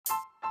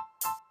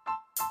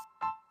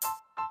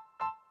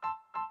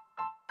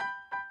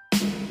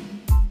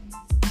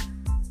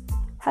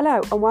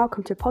Hello and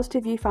welcome to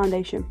Positive Youth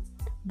Foundation,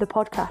 the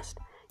podcast,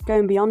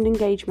 going beyond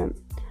engagement.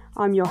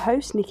 I'm your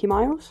host, Nikki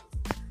Miles.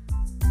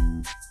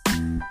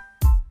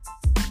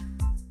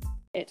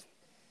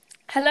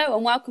 Hello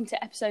and welcome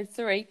to episode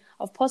 3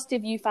 of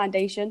Positive Youth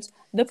Foundations,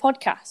 the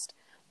podcast.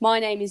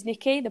 My name is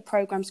Nikki, the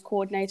programmes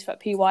coordinator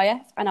at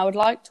PYF, and I would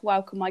like to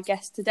welcome my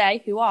guests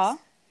today who are...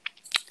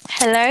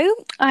 Hello,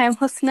 I am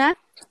Husna.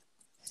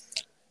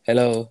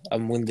 Hello,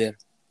 I'm Mundir.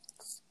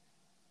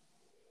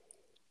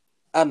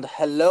 And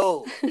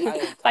hello.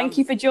 Thank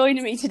you for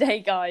joining me today,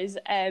 guys.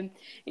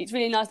 It's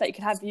really nice that you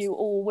could have you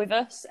all with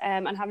us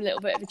and have a little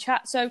bit of a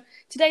chat. So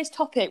today's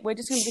topic, we're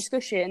just going to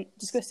be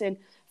discussing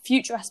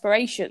future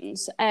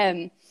aspirations.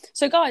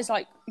 So guys,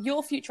 like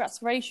your future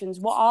aspirations,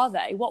 what are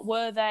they? What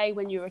were they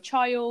when you were a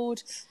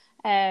child?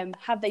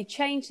 Have they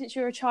changed since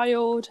you were a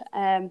child?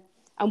 And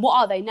what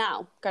are they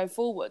now going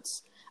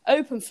forwards?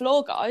 Open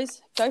floor,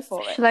 guys. Go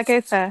for it. Shall I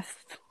go first?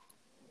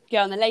 Go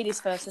on, the ladies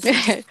first.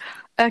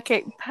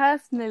 Okay,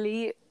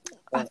 personally,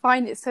 I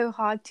find it so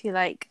hard to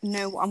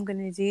know what I'm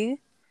going to do.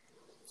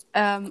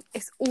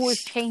 It's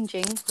always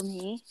changing for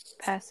me,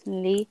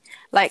 personally.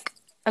 Like,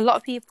 a lot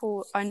of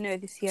people I know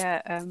this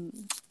year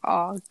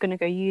are going to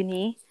go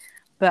uni,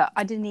 but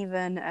I didn't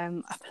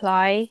even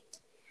apply.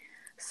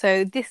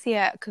 So this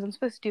year, because I'm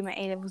supposed to do my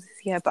A-levels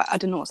this year, but I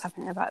don't know what's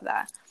happening about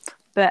that.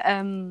 But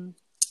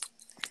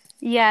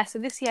yeah, so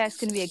this year is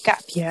going to be a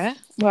gap year,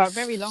 well, a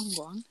very long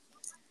one.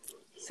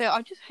 So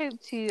I just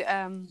hope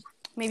to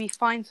maybe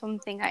find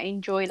something I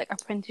enjoy, like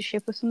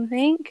apprenticeship or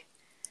something,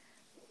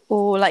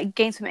 or like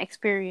gain some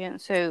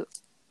experience. So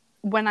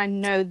when I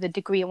know the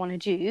degree I want to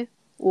do,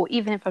 or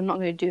even if I'm not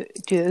going to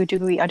do a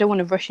degree, I don't want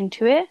to rush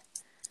into it.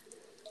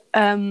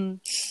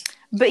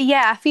 But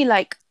yeah, I feel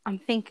like I'm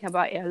thinking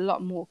about it a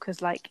lot more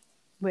because like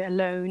we're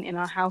alone in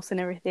our house and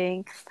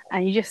everything,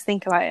 and you just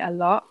think about it a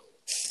lot.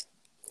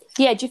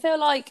 Yeah, do you feel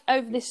like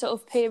over this sort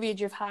of period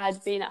you've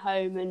had being at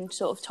home and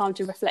sort of time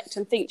to reflect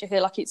and think, do you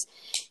feel like it's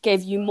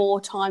gave you more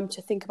time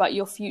to think about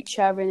your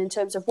future and in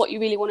terms of what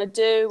you really want to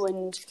do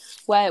and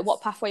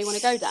what pathway you want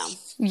to go down?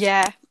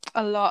 Yeah,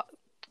 a lot.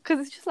 Because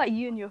it's just like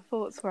you and your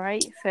thoughts,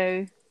 right?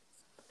 So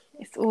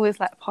it's always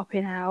like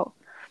popping out.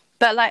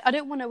 But like, I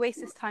don't want to waste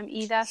this time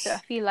either. So I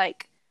feel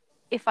like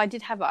if I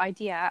did have an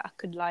idea, I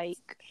could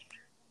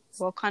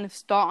kind of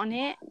start on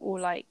it or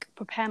like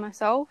prepare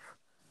myself.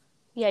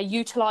 Yeah,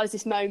 utilise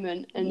this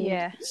moment and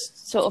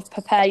sort of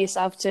prepare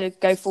yourself to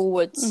go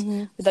forwards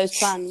with those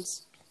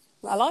plans.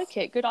 I like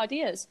it. Good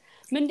ideas.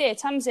 Mundir,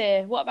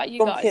 Tamzir, what about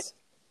you guys?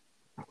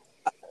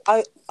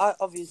 I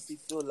obviously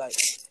feel like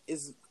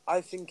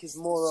I think it's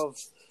more of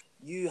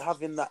you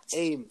having that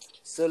aim.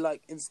 So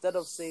like instead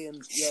of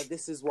saying, yeah,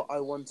 this is what I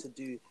want to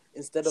do,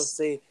 instead of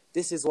saying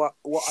this is what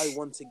I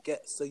want to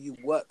get, so you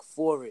work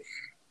for it,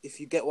 if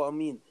you get what I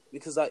mean.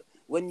 Because like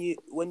when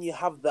you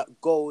have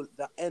that goal,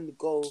 that end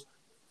goal,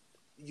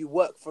 you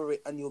work for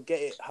it and you'll get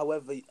it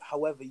however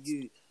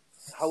you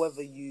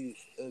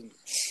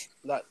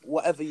like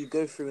whatever you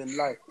go through in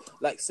life.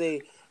 Like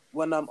say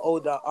when I'm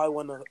older, I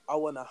want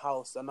a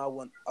house and I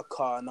want a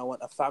car and I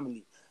want a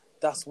family.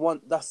 That's one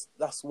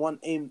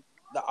aim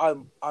that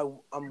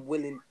I'm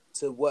willing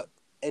to work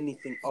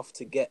anything off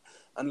to get.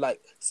 And like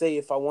say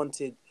if I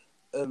wanted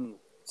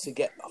to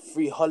get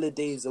 3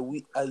 holidays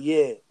a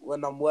year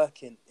when I'm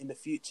working in the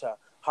future,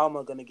 how am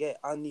I gonna get it?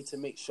 I need to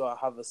make sure I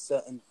have a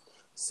certain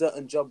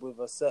job with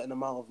a certain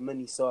amount of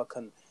money so I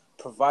can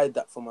provide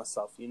that for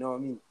myself, you know what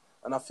I mean?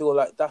 And I feel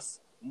like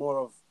that's more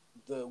of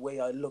the way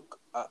I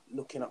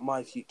looking at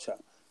my future.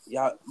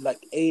 Yeah, like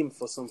aim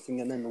for something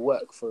and then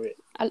work for it.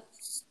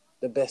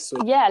 The best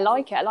way. Yeah, I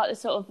like it. I like the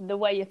sort of the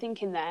way you're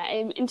thinking there.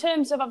 In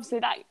terms of obviously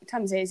that,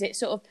 Tamzir, is it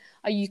sort of,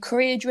 are you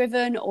career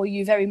driven or are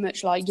you very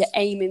much like you're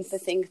aiming for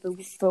things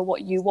for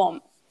what you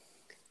want?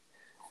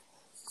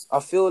 I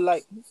feel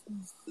like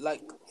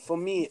for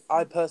me,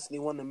 I personally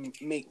want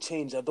to make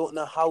change. I don't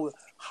know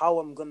how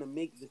I'm gonna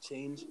make the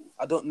change.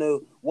 I don't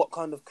know what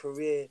kind of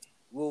career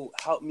will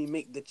help me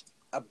make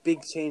a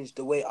big change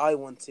the way I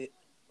want it.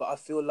 But I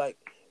feel like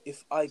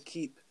if I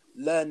keep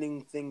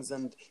learning things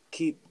and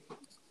keep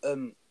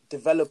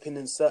developing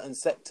in certain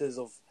sectors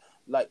of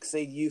like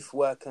say youth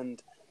work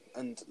and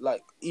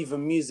like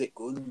even music,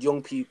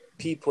 young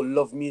people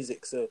love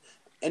music, so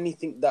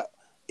anything that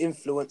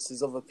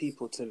influences other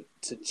people to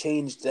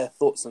change their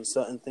thoughts on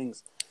certain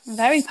things.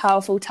 Very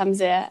powerful,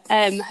 Tamzir.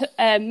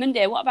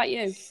 Mundir, what about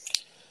you?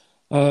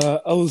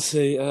 I would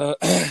say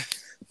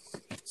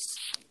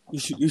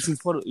you should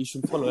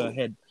follow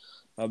ahead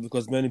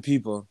because many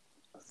people,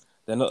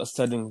 they're not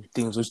studying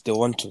things which they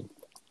want to.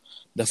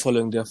 They're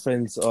following their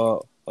friends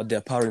or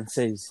their parents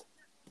says.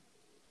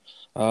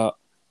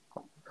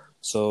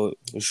 So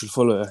you should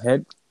follow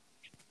ahead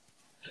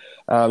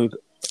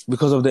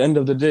because of the end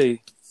of the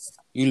day,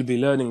 you'll be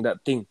learning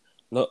that thing,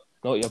 not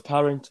your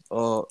parent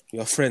or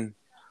your friend.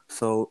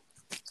 So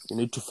you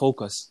need to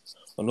focus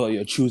on what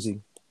you're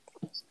choosing.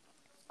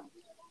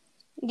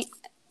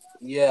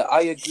 Yeah,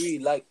 I agree.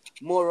 Like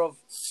more of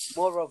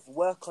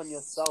work on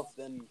yourself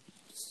than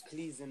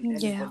pleasing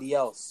anybody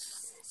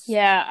else.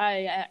 Yeah,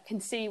 I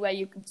can see where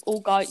you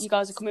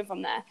guys are coming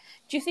from there.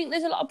 Do you think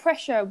there's a lot of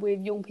pressure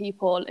with young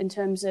people in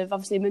terms of,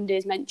 obviously Monday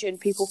has mentioned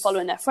people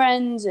following their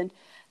friends and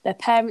their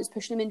parents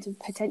pushing them into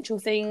potential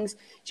things? Do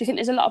you think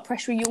there's a lot of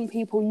pressure with young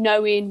people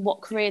knowing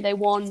what career they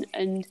want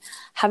and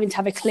having to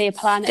have a clear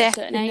plan at a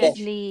certain age?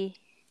 Definitely.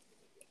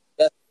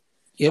 Yes,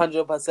 Yep.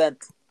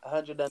 100%.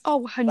 105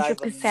 Oh, and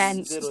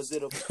 100%.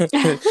 00.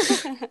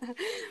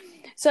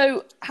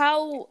 So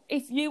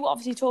if you were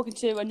obviously talking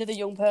to another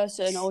young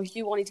person, or if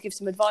you wanted to give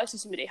some advice to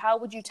somebody, how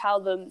would you tell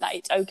them that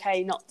it's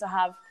okay not to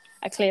have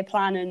a clear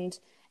plan and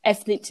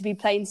everything to be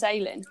plain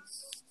sailing?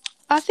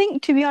 I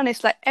think, to be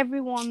honest, like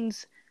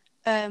everyone's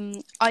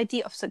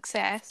idea of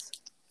success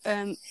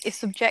is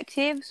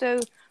subjective. So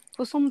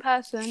for some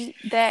person,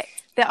 their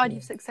idea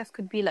of success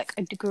could be like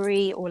a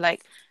degree, or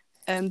like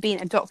being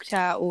a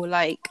doctor, or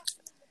like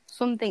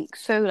something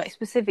so like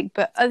specific.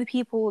 But other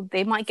people,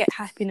 they might get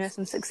happiness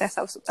and success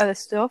out of other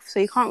stuff. So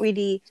you can't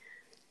really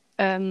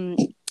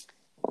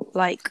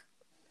like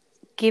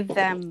give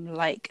them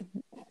like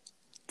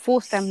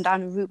force them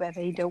down a route where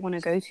they don't want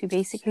to go to,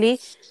 basically.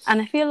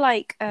 And I feel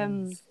like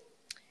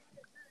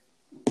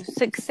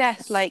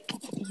success, like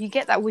you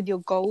get that with your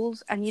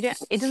goals, and it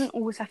doesn't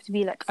always have to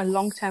be like a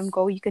long-term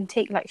goal. You can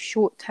take like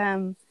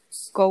short-term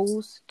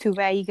goals to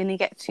where you're going to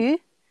get to.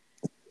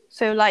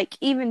 So like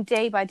even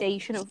day by day, you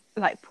shouldn't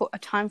like put a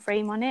time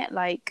frame on it.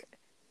 Like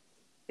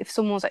if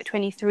someone's like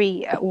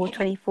 23 or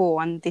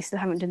 24 and they still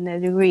haven't done their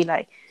degree,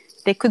 like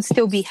they could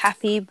still be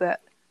happy but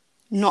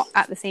not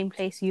at the same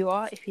place you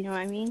are, if you know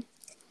what I mean.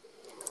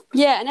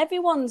 Yeah, and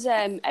everyone's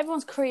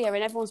career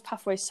and everyone's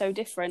pathway is so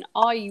different.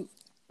 I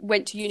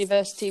went to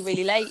university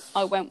really late.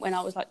 I went when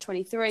I was like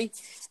 23.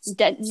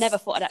 Never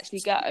thought I'd actually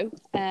go,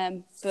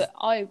 but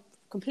I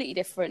completely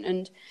different.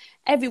 And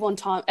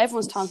everyone's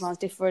timeline is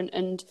different,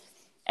 and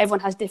everyone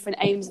has different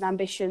aims and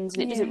ambitions.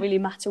 And it doesn't really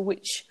matter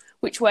which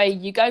way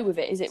you go with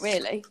it, is it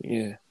really?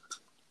 Yeah.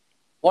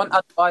 One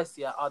advice,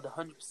 I'd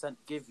 100%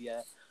 give,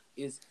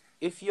 is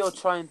if you're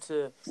trying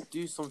to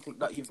do something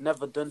that you've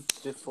never done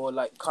before,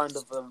 like kind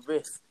of a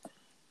risk,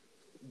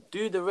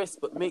 do the risk,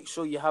 but make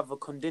sure you have a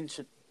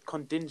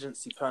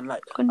contingency plan,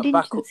 like a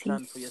backup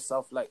plan for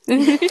yourself. Like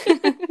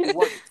you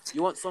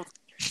want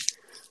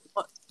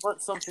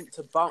something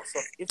to bounce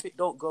off. If it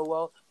don't go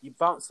well, you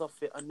bounce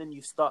off it and then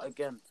you start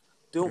again.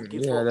 Don't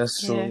give up. Yeah,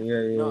 that's true. Yeah.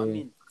 You know what I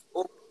mean?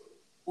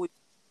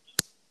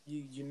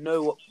 You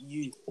know what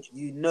you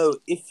know.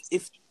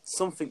 If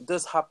something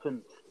does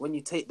happen when you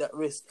take that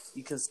risk,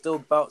 you can still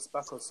bounce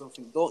back on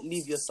something. Don't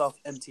leave yourself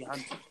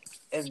empty-handed.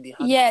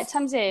 Yeah,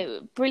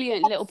 Tamzir,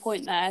 brilliant little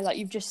point there, like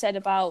you've just said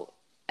about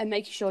and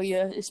making sure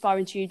you're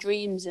aspiring to your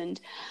dreams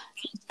and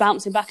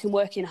bouncing back and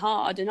working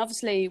hard. And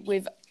obviously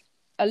with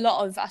a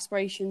lot of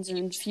aspirations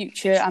and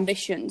future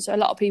ambitions, a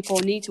lot of people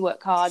need to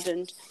work hard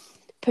and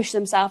push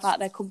themselves out of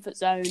their comfort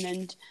zone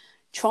and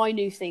try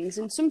new things.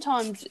 And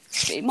sometimes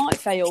it might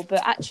fail,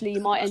 but actually you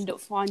might end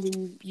up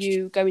finding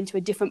you go into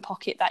a different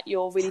pocket that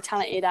you're really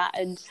talented at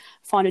and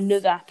find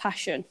another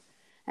passion.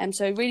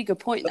 So really good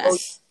point there.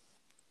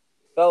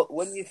 Well,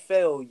 when you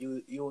fail,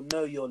 you'll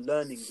know you're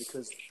learning,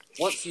 because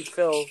once you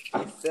fail,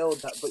 you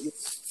failed that, but you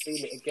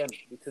fail it again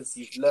because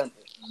you've learned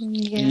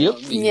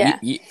it. Yeah.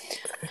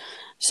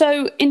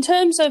 So in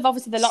terms of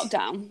obviously the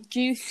lockdown,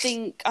 do you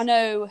think, I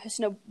know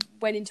Hasna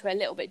went into it a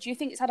little bit, do you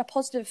think it's had a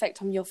positive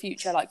effect on your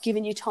future, like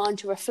giving you time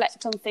to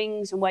reflect on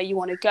things and where you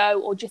want to go?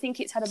 Or do you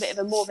think it's had a bit of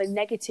a more of a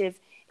negative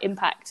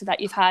impact, that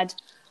you've had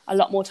a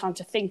lot more time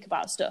to think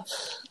about stuff?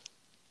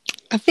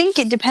 I think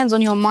it depends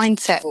on your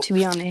mindset, to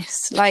be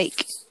honest.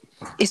 Like,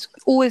 it's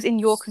always in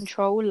your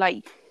control.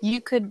 Like,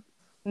 you could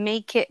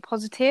make it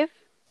positive,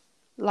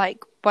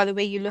 like, by the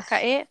way you look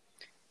at it.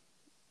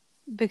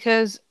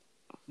 Because...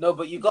 No,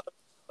 but you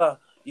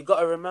got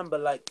to remember,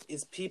 like,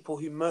 it's people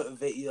who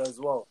motivate you as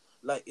well.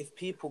 Like, if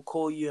people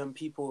call you and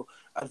people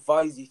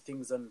advise you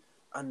things and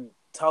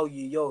tell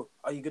you, yo,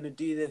 are you going to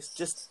do this?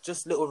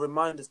 Just little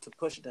reminders to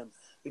push them.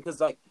 Because,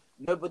 like,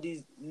 not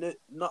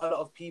a lot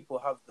of people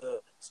have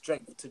the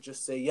strength to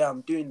just say, yeah,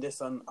 I'm doing this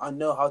and I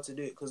know how to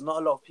do it. Because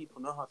not a lot of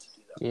people know how to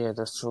do that. Yeah,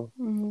 that's true.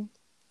 Mm-hmm.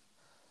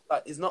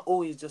 Like, it's not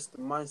always just the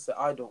mindset,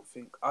 I don't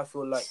think. I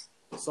feel like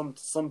some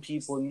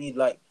people need,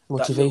 like,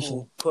 motivation, that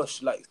little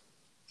push, like,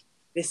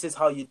 this is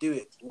how you do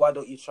it. Why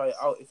don't you try it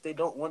out? If they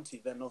don't want to,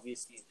 then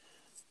obviously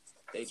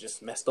they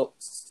just messed up.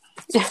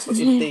 But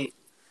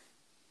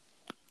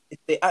if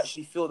they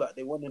actually feel that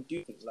they want to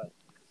do it, like,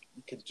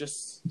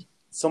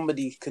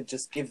 somebody could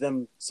just give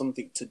them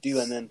something to do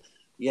and then,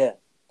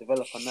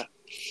 develop on that.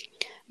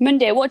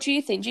 Monday, what do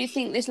you think? Do you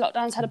think this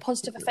lockdown's had a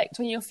positive effect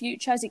on your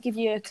future? Does it give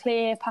you a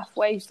clear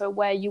pathway for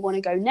where you want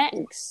to go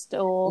next?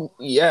 Or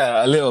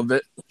yeah, a little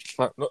bit,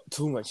 but not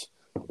too much.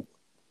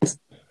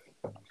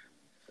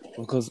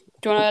 Because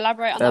do you want to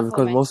elaborate on that?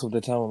 Because most of the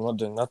time I'm not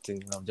doing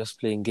nothing. I'm just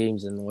playing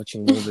games and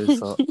watching movies.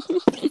 So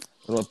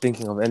I'm not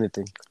thinking of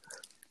anything.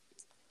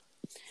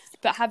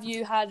 But have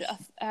you had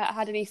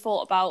any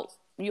thought about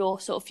your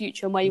sort of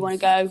future and where you want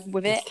to go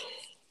with it?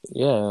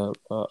 Yeah.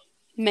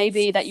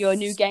 Maybe that you're a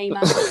new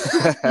gamer.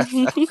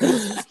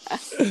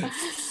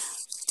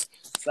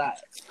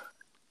 that?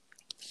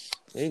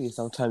 Maybe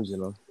sometimes,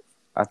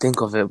 I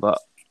think of it, but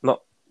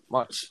not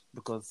much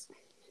because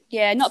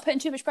Yeah, not putting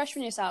too much pressure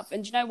on yourself.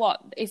 And do you know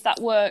what? If that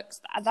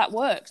works, that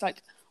works.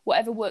 Like,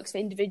 whatever works for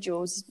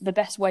individuals is the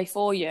best way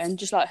for you. And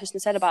just like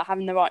Husna said about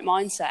having the right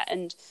mindset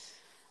and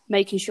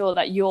making sure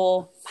that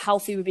you're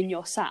healthy within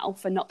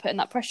yourself and not putting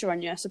that pressure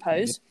on you, I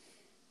suppose.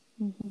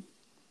 Mm-hmm.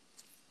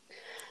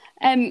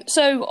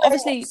 So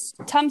obviously,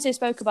 Tamzia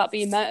spoke about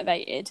being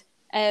motivated.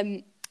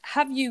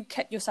 Have you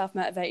kept yourself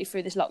motivated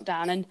through this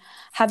lockdown? And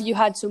have you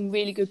had some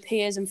really good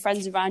peers and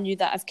friends around you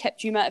that have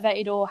kept you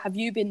motivated, or have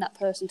you been that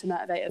person to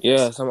motivate others?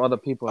 yeah, some other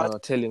people are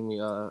telling me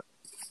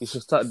you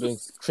should start doing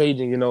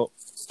trading,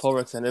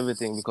 forex and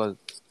everything, because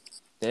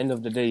at the end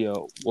of the day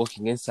you're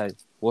working inside,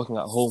 working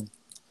at home,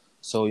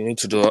 so you need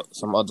to do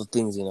some other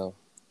things,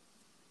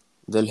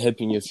 they'll help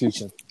you in your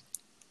future.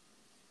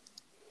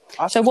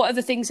 So what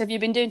other things have you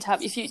been doing to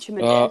help your future,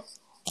 Munir?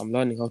 I'm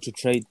learning how to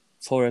trade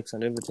forex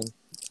and everything.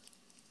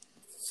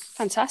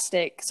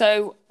 Fantastic.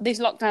 So this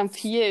lockdown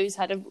for you has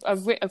had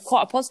a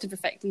quite a positive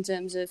effect in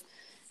terms of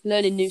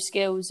learning new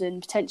skills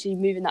and potentially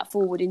moving that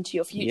forward into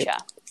your future.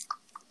 Yep.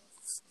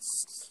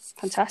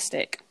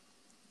 Fantastic.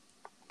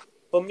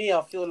 For me,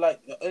 I feel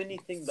like the only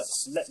thing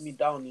that's let me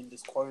down in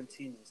this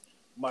quarantine is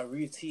my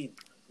routine.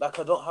 Like,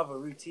 I don't have a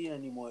routine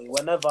anymore.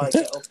 Whenever I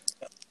get up,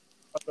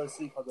 I go to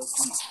sleep, I go to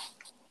sleep.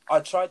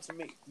 I try to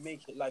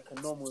make it like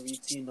a normal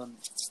routine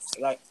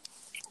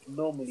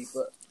normally,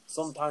 but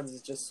sometimes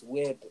it's just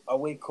weird. I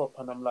wake up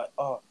and I'm like,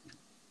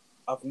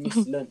 I've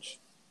missed lunch.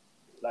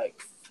 Like,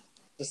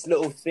 just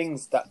little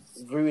things that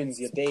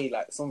ruins your day.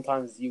 Like,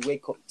 sometimes you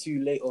wake up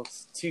too late or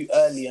too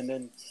early, and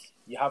then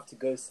you have to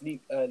go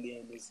sleep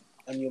early,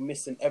 and you're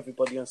missing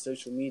everybody on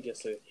social media.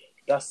 So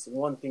that's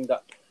one thing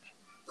that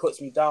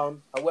puts me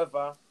down.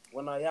 However,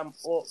 when I am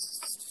up,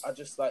 I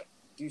just like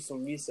do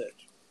some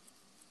research.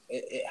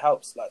 It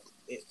helps. Like,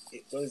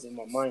 it goes in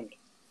my mind.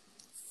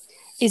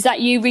 Is that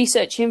you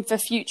researching for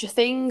future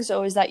things,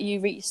 or is that you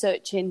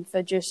researching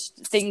for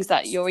just things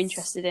that you're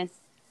interested in?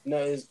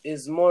 No,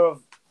 it's more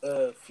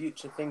of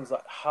future things,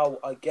 like how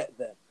I get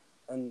there,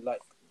 and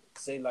like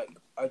say like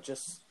I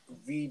just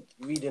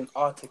reading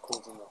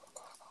articles and that.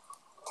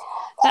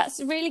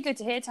 That's really good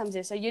to hear,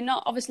 Tamzia. So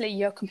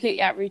you're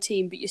completely out of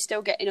routine, but you're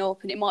still getting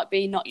up, and it might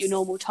be not your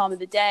normal time of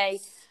the day,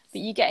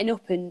 but you're getting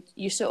up and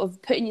you're sort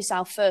of putting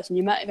yourself first and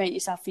you're motivating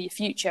yourself for your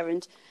future.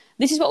 And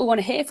this is what we want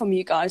to hear from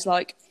you guys.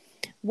 Like,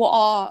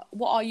 what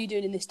are you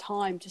doing in this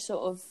time to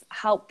sort of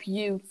help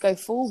you go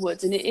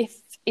forwards? And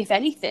if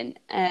anything,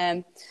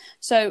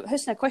 so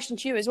Husna, question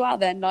to you as well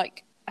then,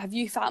 like, have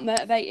you felt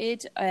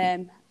motivated?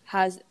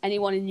 Has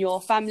anyone in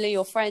your family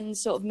or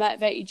friends sort of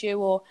motivated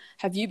you, or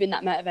have you been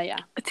that motivator?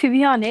 To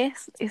be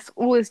honest, it's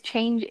always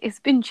changed.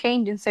 It's been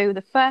changing. So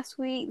the first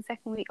week, the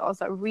second week, I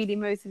was like really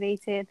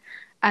motivated,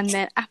 and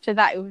then after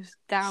that, it was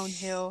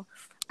downhill.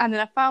 And then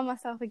I found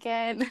myself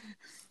again.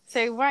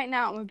 So right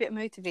now, I'm a bit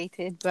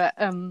motivated, but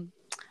I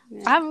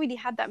haven't really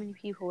had that many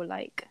people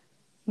like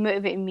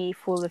motivating me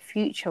for the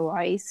future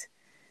wise.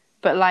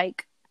 But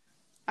like,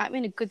 I'm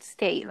in a good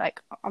state. Like,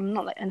 I'm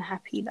not like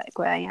unhappy like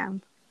where I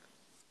am.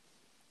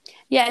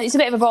 Yeah, and it's a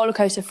bit of a roller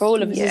coaster for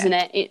all of us, isn't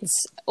it?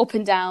 It's up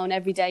and down.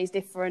 Every day is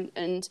different,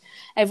 and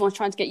everyone's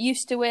trying to get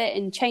used to it.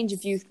 And change of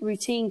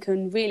routine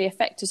can really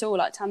affect us all,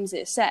 like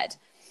Tamzia said.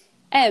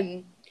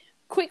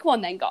 Quick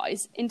one then,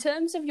 guys. In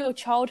terms of your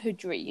childhood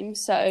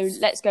dreams, so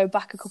let's go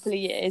back a couple of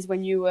years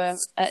when you were,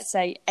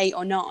 say, 8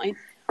 or 9.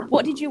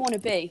 What did you want to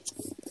be?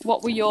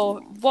 What were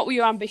your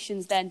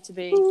ambitions then to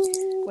be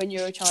when you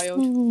were a child?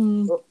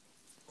 Well,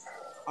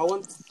 I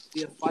want to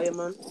be a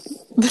fireman.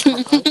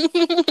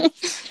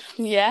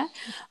 Yeah.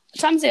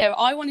 Tamzia,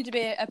 I wanted to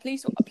be a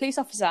police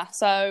officer,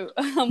 so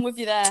I'm with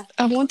you there.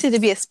 I wanted to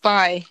be a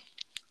spy.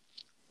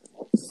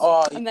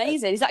 Oh,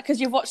 Amazing. Is that because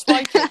you've watched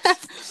Spy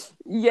Kids?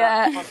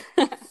 Yeah.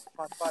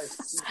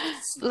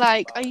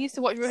 Like, I used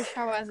to watch Rush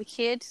Hour as a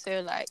kid,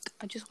 so like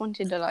I just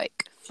wanted to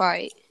like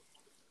fight.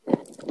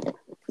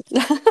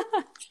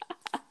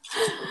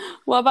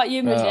 What about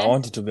you, Munir? I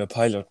wanted to be a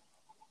pilot.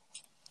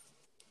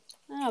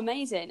 Oh,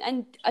 amazing.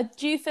 And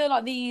do you feel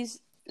like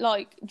these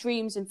like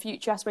dreams and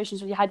future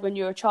aspirations you had when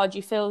you were a child, do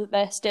you feel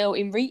they're still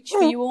in reach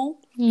for you all?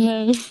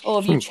 No.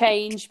 Or have you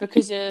changed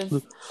because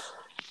of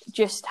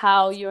just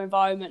how your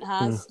environment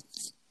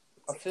has?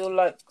 I feel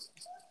like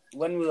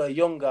when we were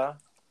younger,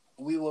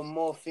 we were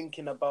more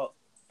thinking about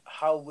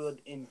how we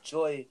would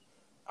enjoy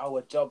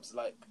our jobs.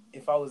 Like,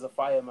 if I was a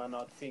fireman,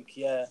 I'd think,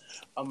 yeah,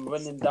 I'm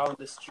running down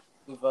the street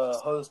with a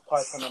hose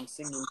pipe and I'm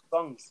singing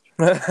songs.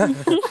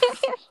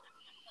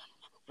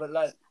 But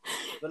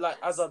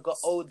as I got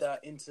older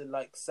into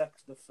like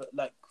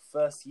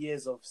first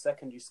years of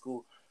secondary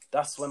school,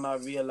 that's when I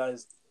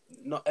realized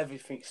not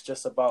everything's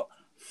just about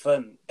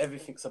fun.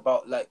 Everything's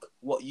about like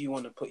what you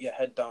want to put your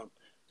head down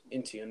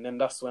into, and then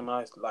that's when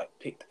I like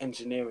picked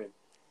engineering.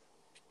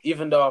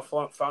 Even though I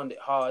found it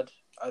hard,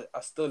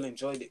 I still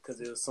enjoyed it because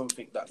it was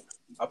something that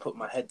I put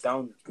my head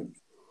down.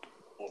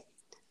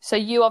 So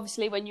you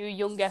obviously, when you were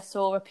younger,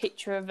 saw a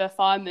picture of a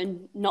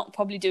fireman not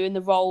probably doing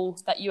the role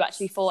that you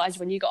actually thought as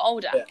when you got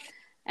older. Yeah.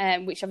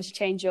 which obviously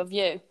changed your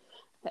view.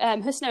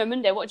 Husna and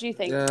Monday, what do you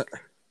think? Yeah.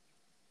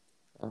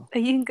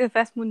 You can go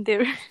first,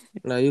 Mundir.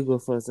 No, you go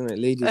first,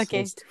 innit? Ladies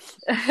Okay. first.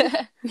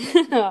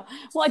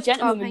 What a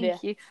gentleman, Monday.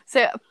 Thank you.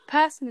 So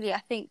personally, I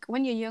think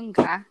when you're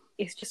younger,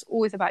 it's just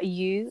always about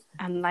you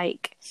and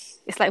like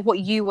it's like what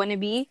you want to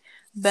be.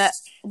 But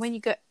when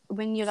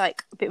you're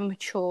like a bit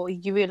mature,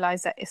 you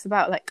realize that it's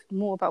about like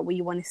more about what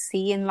you want to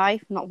see in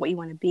life, not what you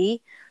want to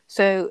be.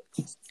 So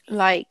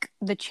like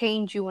the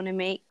change you want to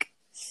make,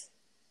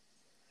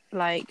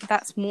 like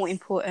that's more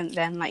important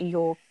than like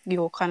your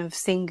kind of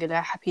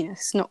singular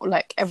happiness, not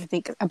like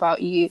everything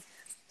about you.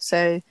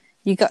 So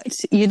you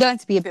learn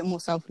to be a bit more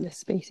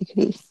selfless,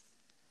 basically.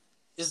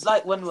 It's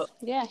like when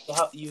Yeah.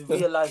 you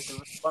realize the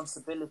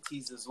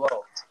responsibilities as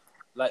well,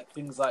 like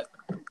things like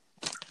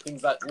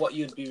what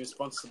you'd be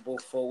responsible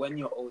for when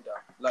you're older.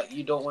 Like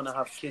you don't want to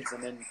have kids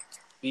and then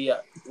be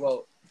at,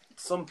 well,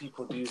 some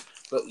people do,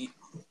 but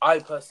I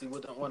personally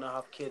wouldn't want to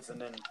have kids and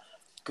then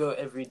go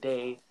every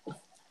day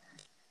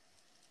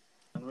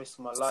and risk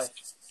my life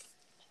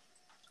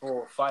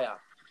for fire.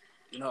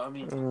 You know what I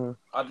mean?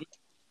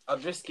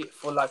 I'd risk it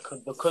for like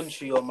the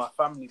country or my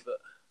family, but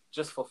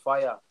just for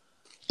fire.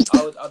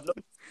 I'd love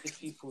to save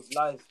people's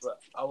lives, but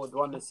I would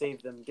want to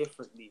save them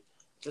differently.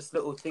 Just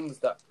little things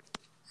that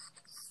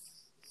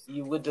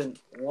you wouldn't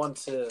want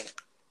to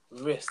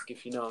risk,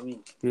 if you know what I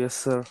mean. Yes,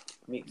 sir.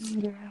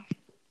 Yeah.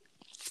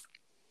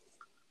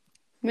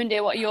 Monday,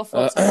 what are your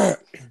thoughts on that?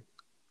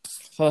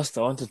 First,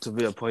 I wanted to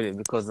be a pilot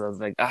because I was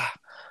like,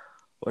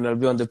 when I'll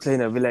be on the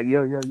plane, I'll be like,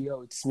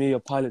 yo, it's me, your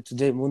pilot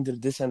today,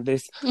 Mundir, this and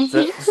this.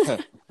 So,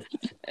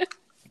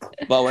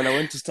 but when I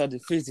went to study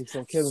physics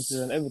and chemistry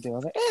and everything, I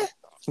was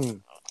like,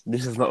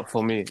 this is not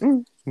for me.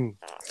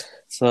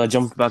 So I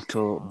jumped back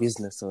to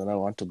business. So now I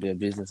want to be a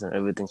business and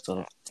everything.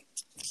 So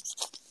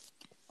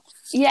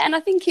yeah, and I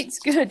think it's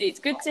good. It's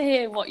good to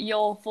hear what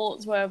your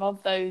thoughts were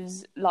of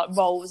those like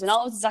roles. And I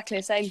was exactly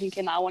the same,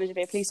 thinking that I wanted to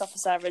be a police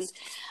officer. And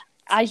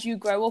as you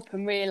grow up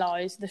and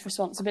realise the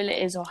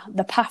responsibilities or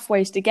the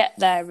pathways to get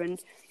there,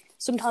 and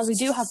sometimes we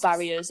do have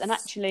barriers, and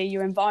actually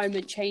your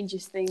environment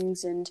changes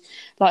things. And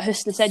like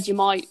Husna said, you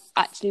might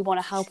actually want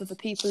to help other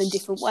people in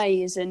different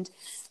ways, and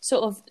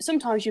sort of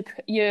sometimes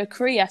your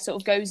career sort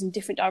of goes in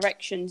different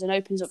directions and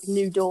opens up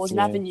new doors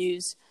and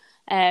avenues.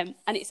 And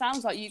it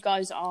sounds like you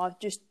guys are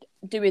just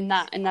doing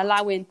that and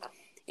allowing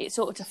it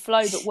sort of to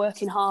flow, but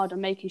working hard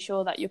and making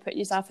sure that you're putting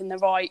yourself in the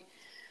right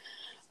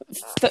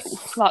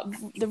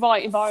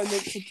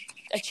environment to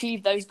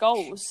achieve those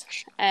goals.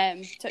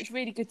 So it's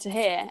really good to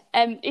hear.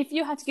 If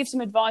you had to give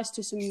some advice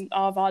to some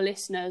of our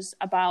listeners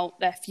about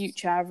their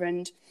future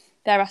and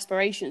their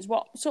aspirations,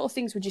 what sort of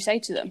things would you say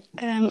to them?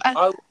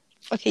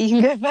 Okay,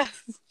 you can go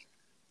first.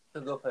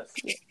 I'll go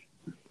first.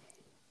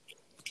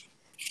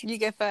 You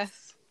go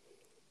first.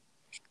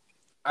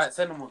 Alright,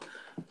 say no more.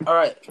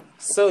 Alright,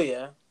 so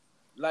yeah,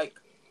 like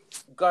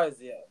guys,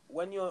 yeah,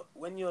 when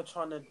you're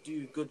trying to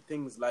do good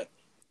things, like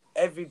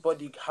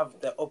everybody have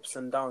their ups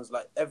and downs.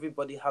 Like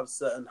everybody have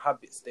certain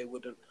habits they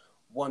wouldn't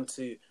want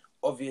to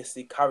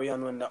obviously carry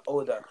on when they're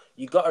older.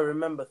 You got to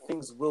remember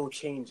things will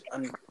change,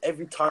 and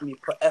every time you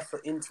put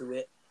effort into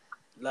it,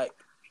 like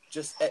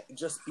just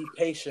be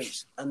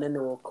patient, and then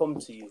it will come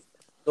to you.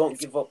 Don't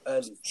give up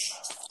early.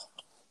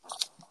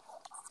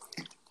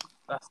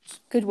 That's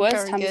Good words,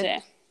 Very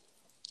good.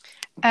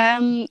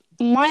 Tamzir.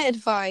 My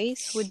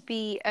advice would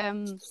be,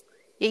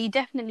 you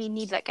definitely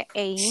need like an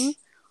aim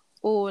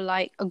or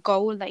like a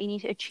goal that you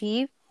need to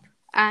achieve,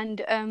 and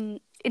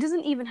it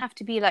doesn't even have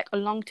to be like a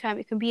long term.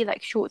 It can be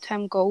like short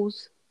term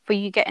goals for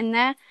you getting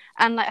there.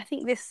 And like I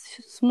think this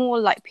small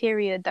like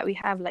period that we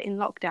have like in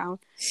lockdown,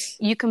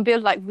 you can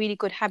build like really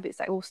good habits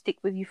that will stick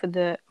with you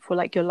for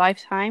like your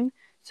lifetime.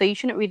 So you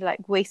shouldn't really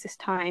like waste this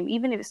time,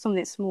 even if it's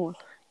something small.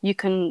 You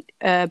can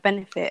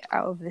benefit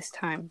out of this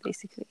time,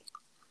 basically.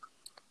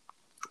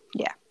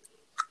 Yeah.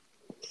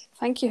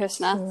 Thank you,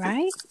 Husna. All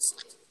right.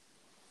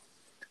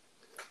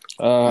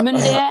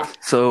 Monday.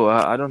 So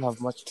I don't have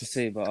much to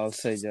say, but I'll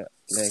say that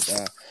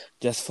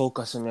just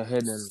focus on your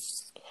head and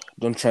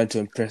don't try to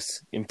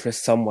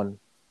impress someone.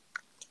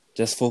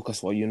 Just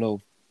focus what you know.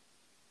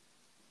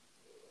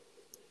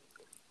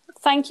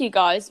 Thank you,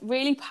 guys.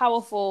 Really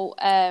powerful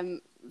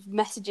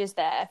messages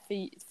there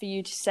for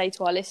you to say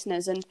to our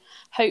listeners, and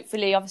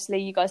hopefully,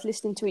 obviously, you guys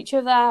listening to each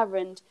other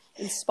and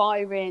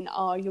inspiring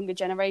our younger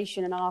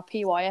generation and our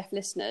PYF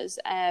listeners.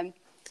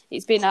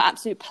 It's been an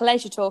absolute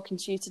pleasure talking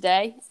to you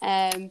today.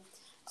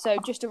 So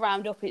just to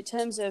round up, in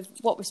terms of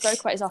what we spoke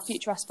about is our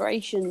future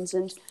aspirations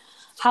and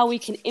how we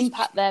can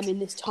impact them in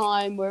this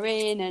time we're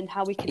in and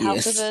how we can help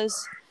others.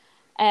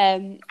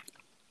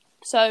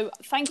 So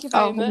thank you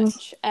very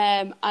much.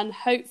 And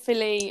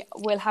hopefully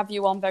we'll have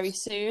you on very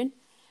soon.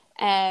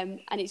 And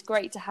it's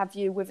great to have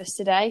you with us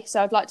today.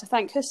 So I'd like to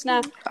thank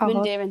Husna,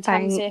 Mundir and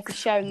Tamzir for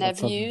sharing their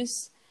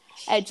views.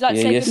 Would you like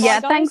to say goodbye,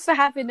 guys? Thanks for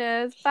having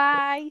us.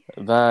 Bye.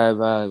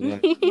 Bye.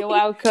 You're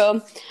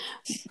welcome.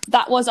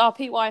 That was our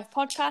PYF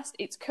podcast.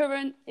 It's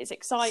current. It's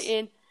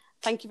exciting.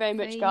 Thank you very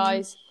much,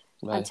 guys.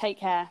 Bye. And take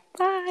care.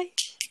 Bye.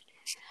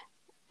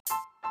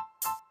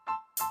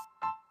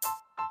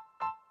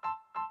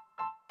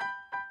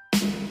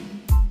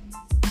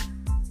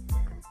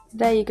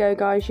 there you go,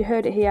 guys. You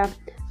heard it here.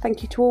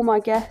 Thank you to all my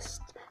guests.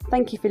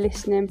 Thank you for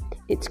listening.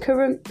 It's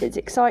current, it's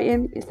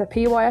exciting, it's the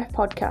PYF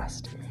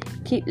podcast.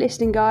 Keep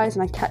listening, guys,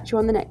 and I catch you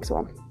on the next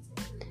one.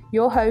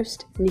 Your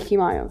host, Nikki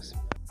Miles.